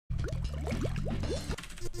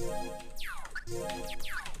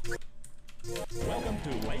Welcome to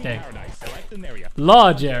Lake Paradise. Select an area.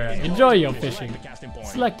 Large area. Enjoy your fishing.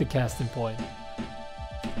 Select a casting point.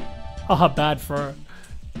 Haha, bad fur.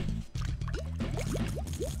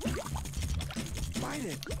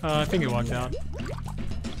 I think he walked out.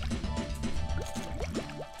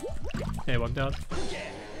 Yeah, he walked out.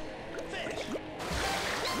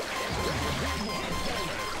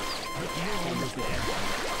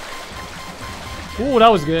 Ooh, that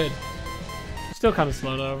was good. Still kind of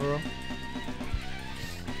slow though overall.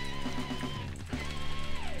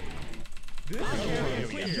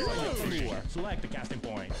 Select the casting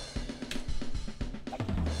point.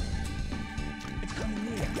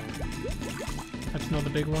 That's not the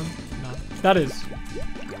big one. No, that is.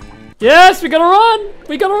 Yes, we gotta run.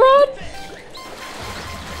 We gotta run.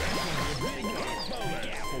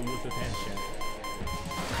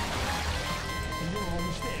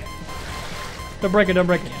 Don't break it. Don't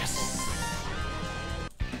break it. Yes.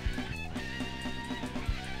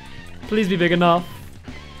 Please be big enough.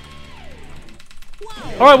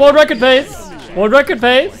 All right, world record pace. World record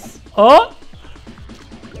pace. Oh.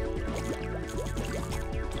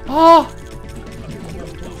 Oh.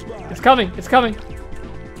 It's coming. It's coming.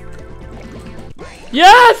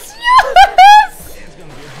 Yes. Yes.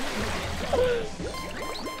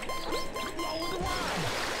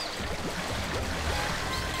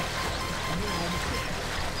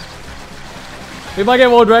 We might get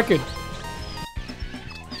world record.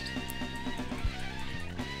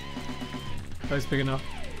 That's big enough.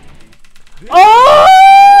 Oh,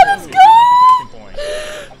 let's go!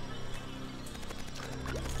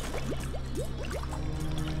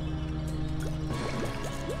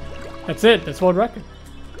 That's it. That's world record.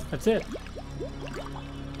 That's it.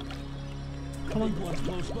 Come on.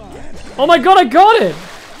 Oh my god, I got it!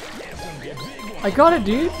 I got it,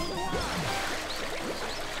 dude.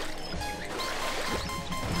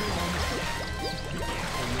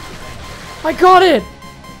 I got it!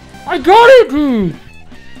 I got it, dude!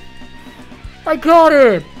 I got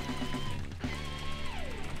it!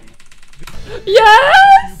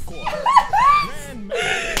 Yes! Yes!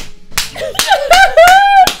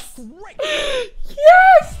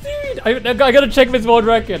 Yes, dude! I gotta check this world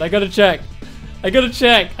record. I gotta check. I gotta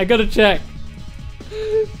check. I gotta check.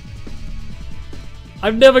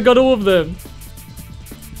 I've never got all of them.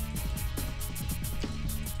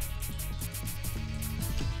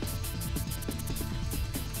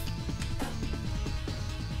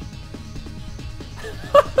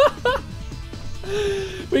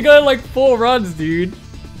 We got like 4 runs, dude.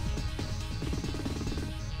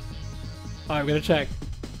 Alright, I'm gonna check.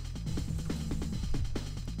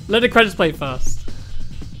 Let the credits play first.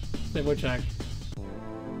 Then we'll check.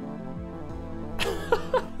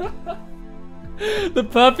 The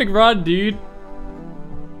perfect run, dude.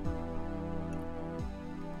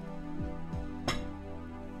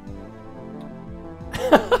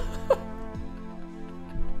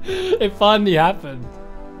 It finally happened.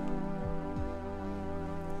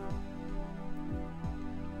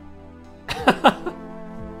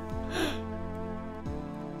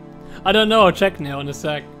 I don't know, I'll check now in a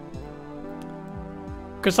sec.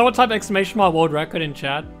 Could someone type exclamation mark world record in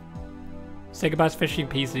chat? Sega Bass Fishing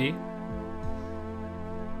PC.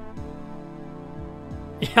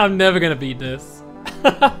 Yeah, I'm never gonna beat this.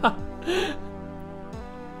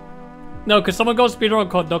 No, could someone go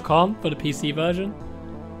speedrun.com for the PC version?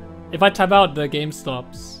 If I tab out, the game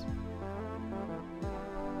stops.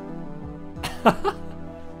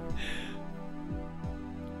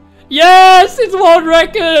 Yes! It's world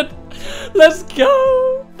record! Let's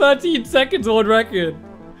go! 13 seconds world record.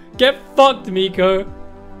 Get fucked, Miko.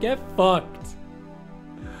 Get fucked.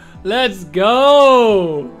 Let's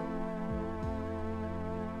go!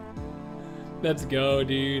 Let's go,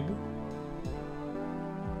 dude.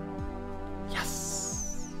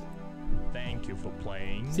 Yes! Thank you for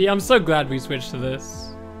playing. See, I'm so glad we switched to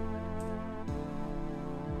this.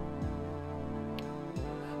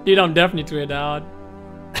 Dude, I'm definitely tweeting out.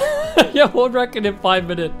 Yeah, world record in 5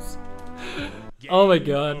 minutes. Oh my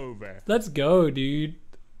god. Let's go, dude.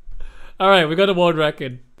 Alright, we got a world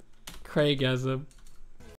record. Craigasm.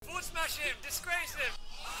 Forward smash him! Disgrace him!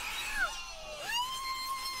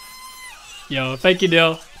 Yo, thank you,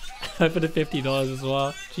 Neil. For the $50 as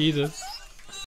well. Jesus.